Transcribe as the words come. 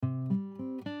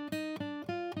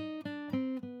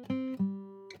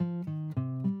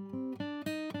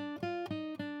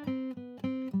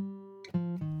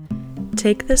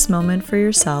Take this moment for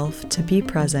yourself to be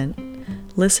present.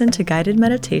 Listen to guided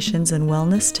meditations and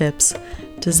wellness tips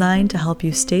designed to help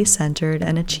you stay centered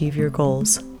and achieve your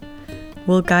goals.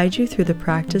 We'll guide you through the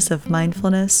practice of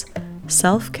mindfulness,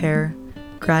 self-care,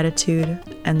 gratitude,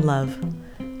 and love,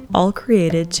 all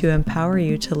created to empower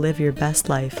you to live your best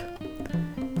life.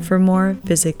 For more,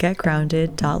 visit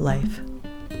getgrounded.life.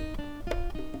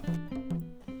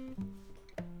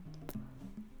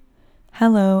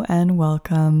 Hello and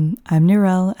welcome. I'm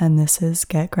Nirel and this is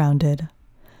Get Grounded.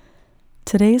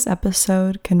 Today's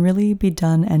episode can really be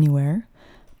done anywhere,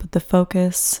 but the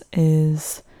focus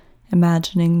is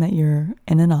imagining that you're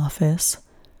in an office,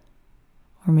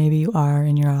 or maybe you are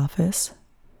in your office,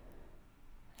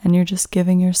 and you're just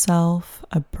giving yourself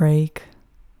a break,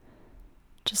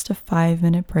 just a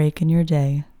 5-minute break in your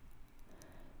day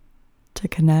to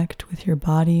connect with your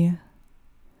body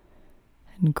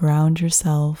and ground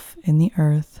yourself in the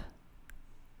earth,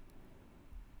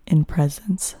 in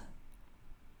presence.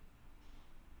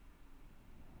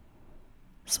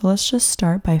 So let's just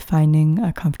start by finding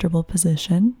a comfortable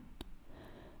position.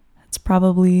 It's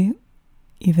probably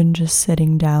even just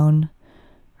sitting down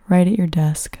right at your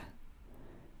desk,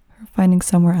 or finding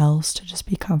somewhere else to just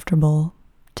be comfortable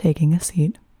taking a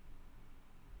seat.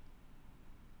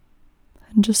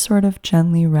 And just sort of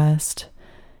gently rest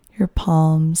your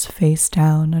palms face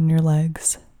down on your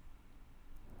legs.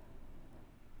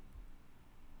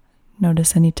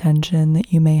 Notice any tension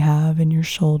that you may have in your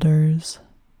shoulders.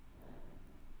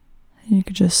 And you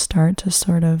could just start to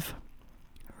sort of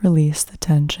release the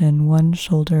tension one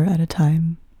shoulder at a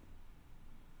time.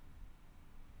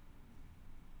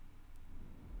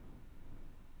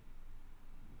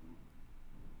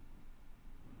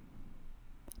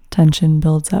 Tension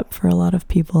builds up for a lot of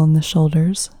people in the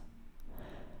shoulders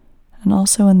and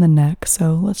also in the neck,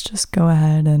 so let's just go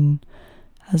ahead and,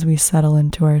 as we settle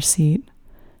into our seat,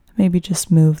 maybe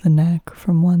just move the neck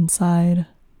from one side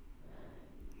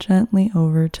gently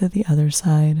over to the other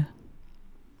side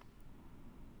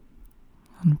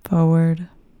and forward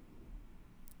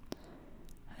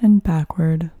and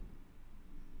backward,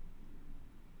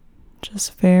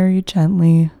 just very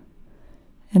gently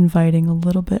inviting a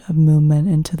little bit of movement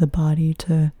into the body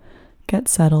to get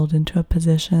settled into a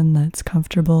position that's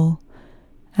comfortable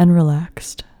and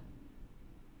relaxed.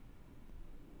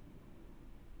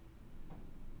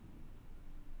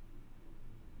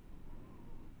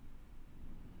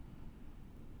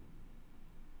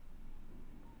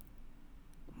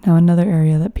 Now, another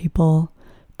area that people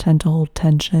tend to hold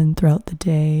tension throughout the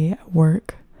day at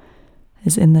work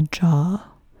is in the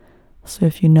jaw. So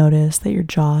if you notice that your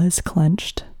jaw is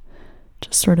clenched,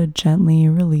 just sort of gently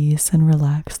release and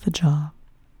relax the jaw.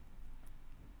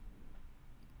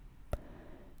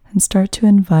 And start to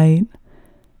invite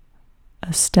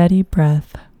a steady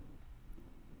breath,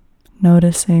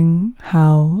 noticing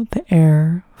how the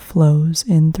air flows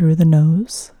in through the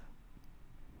nose.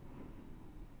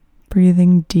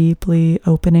 Breathing deeply,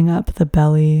 opening up the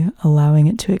belly, allowing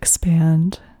it to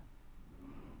expand.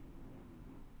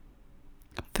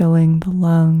 Filling the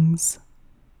lungs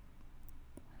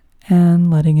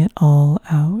and letting it all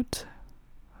out.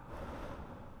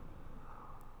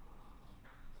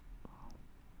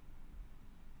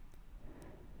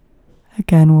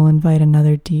 Again, we'll invite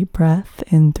another deep breath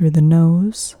in through the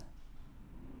nose,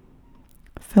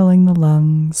 filling the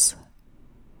lungs,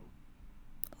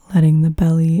 letting the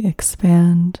belly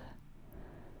expand,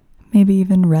 maybe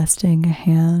even resting a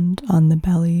hand on the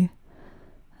belly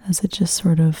as it just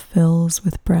sort of fills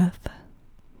with breath,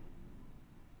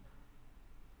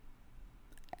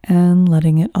 and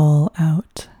letting it all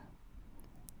out.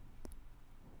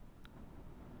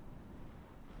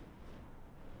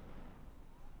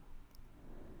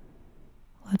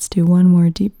 Let's do one more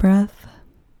deep breath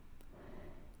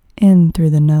in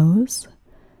through the nose.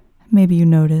 Maybe you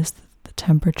notice the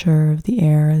temperature of the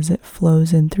air as it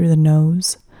flows in through the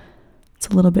nose. It's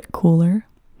a little bit cooler.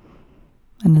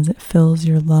 And as it fills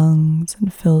your lungs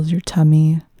and fills your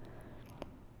tummy,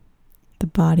 the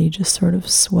body just sort of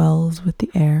swells with the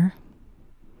air.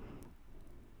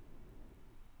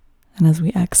 And as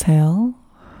we exhale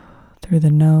through the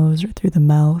nose or through the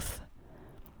mouth,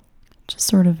 just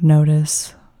sort of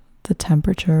notice the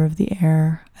temperature of the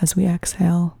air as we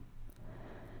exhale.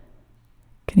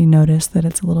 Can you notice that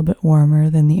it's a little bit warmer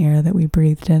than the air that we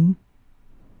breathed in?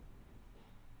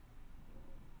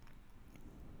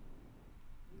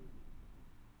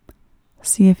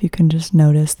 See if you can just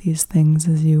notice these things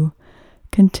as you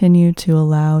continue to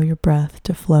allow your breath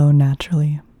to flow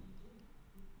naturally.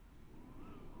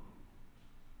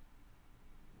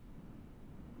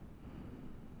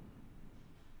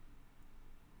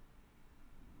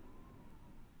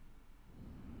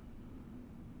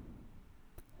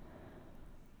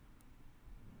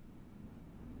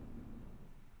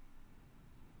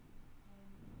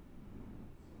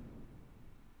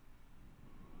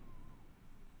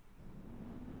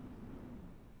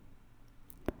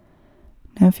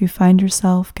 Now, if you find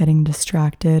yourself getting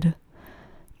distracted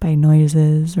by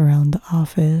noises around the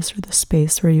office or the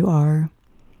space where you are,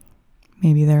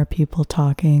 maybe there are people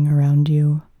talking around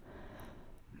you,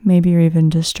 maybe you're even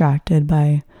distracted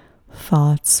by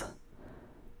thoughts,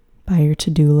 by your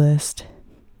to-do list,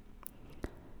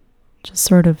 just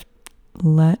sort of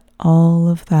let all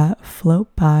of that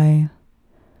float by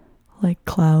like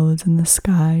clouds in the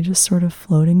sky, just sort of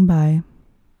floating by.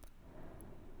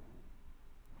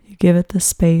 You give it the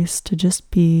space to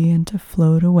just be and to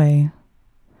float away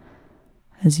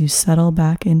as you settle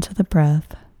back into the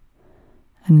breath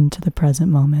and into the present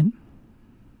moment.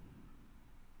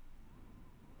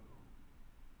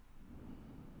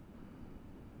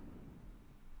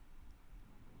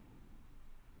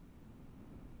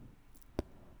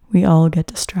 We all get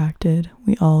distracted.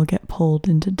 We all get pulled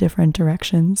into different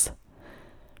directions.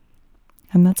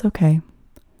 And that's okay.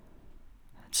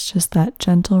 It's just that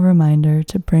gentle reminder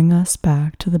to bring us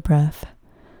back to the breath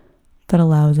that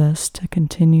allows us to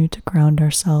continue to ground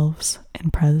ourselves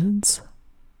in presence.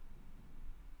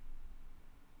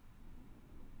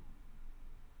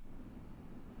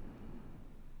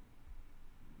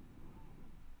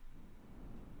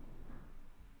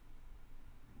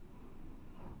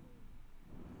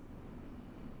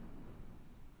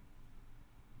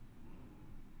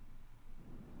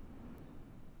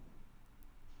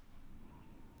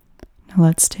 Now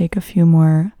let's take a few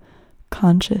more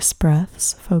conscious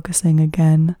breaths, focusing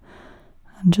again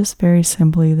on just very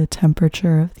simply the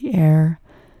temperature of the air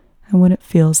and what it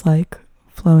feels like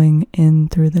flowing in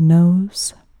through the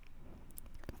nose,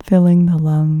 filling the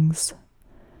lungs,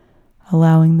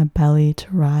 allowing the belly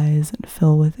to rise and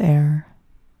fill with air,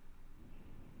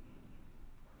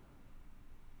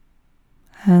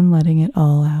 and letting it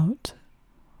all out.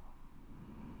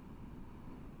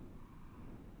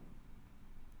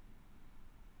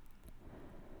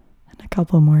 A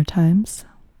couple more times.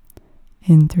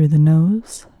 In through the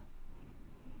nose,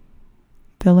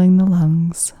 filling the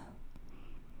lungs,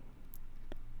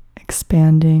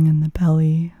 expanding in the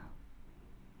belly,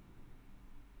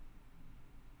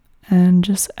 and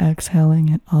just exhaling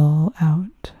it all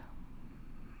out.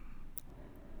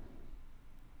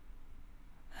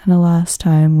 And the last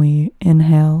time we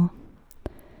inhale,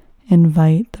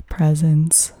 invite the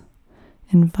presence,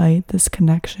 invite this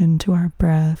connection to our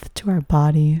breath, to our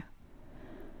body.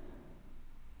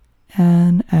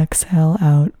 And exhale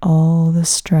out all the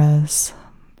stress,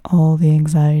 all the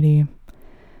anxiety,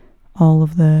 all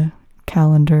of the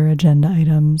calendar agenda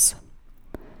items.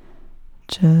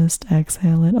 Just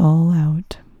exhale it all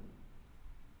out.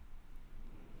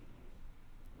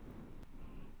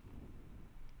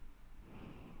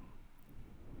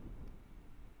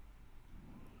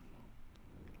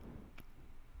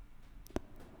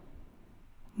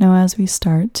 Now, as we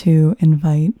start to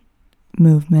invite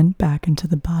movement back into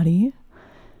the body,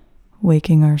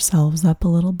 waking ourselves up a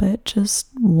little bit, just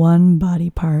one body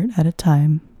part at a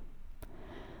time.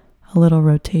 A little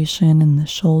rotation in the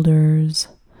shoulders.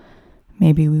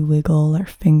 Maybe we wiggle our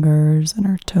fingers and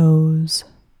our toes.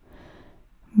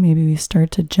 Maybe we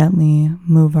start to gently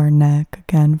move our neck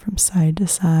again from side to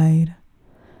side.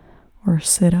 Or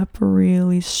sit up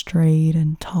really straight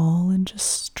and tall and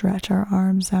just stretch our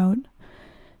arms out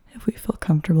if we feel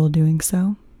comfortable doing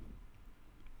so.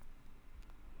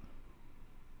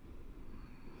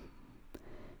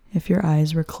 If your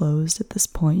eyes were closed at this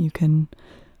point, you can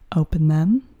open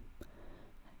them,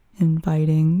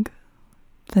 inviting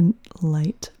the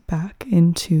light back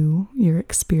into your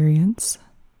experience.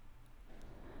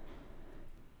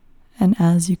 And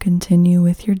as you continue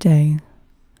with your day,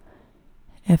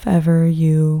 if ever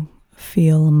you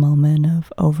feel a moment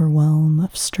of overwhelm,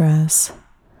 of stress,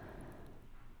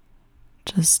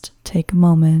 just take a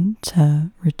moment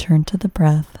to return to the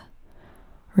breath,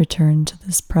 return to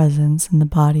this presence in the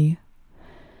body.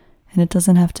 And it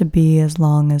doesn't have to be as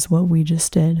long as what we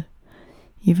just did.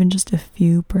 Even just a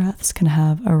few breaths can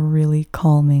have a really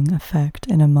calming effect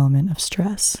in a moment of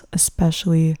stress,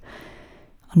 especially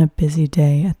on a busy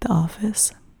day at the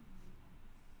office.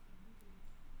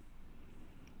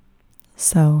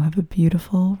 So have a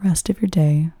beautiful rest of your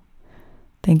day.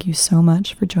 Thank you so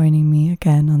much for joining me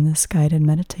again on this guided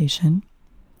meditation.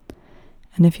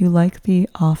 And if you like the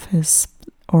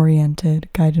office-oriented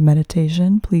guided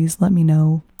meditation, please let me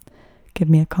know. Give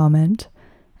me a comment,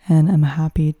 and I'm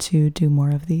happy to do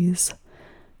more of these.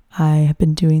 I have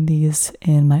been doing these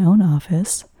in my own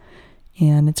office,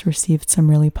 and it's received some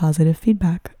really positive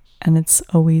feedback, and it's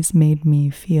always made me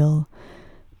feel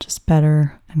just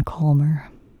better and calmer,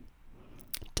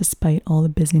 despite all the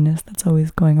busyness that's always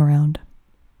going around.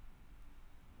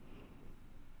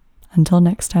 Until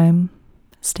next time,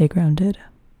 stay grounded.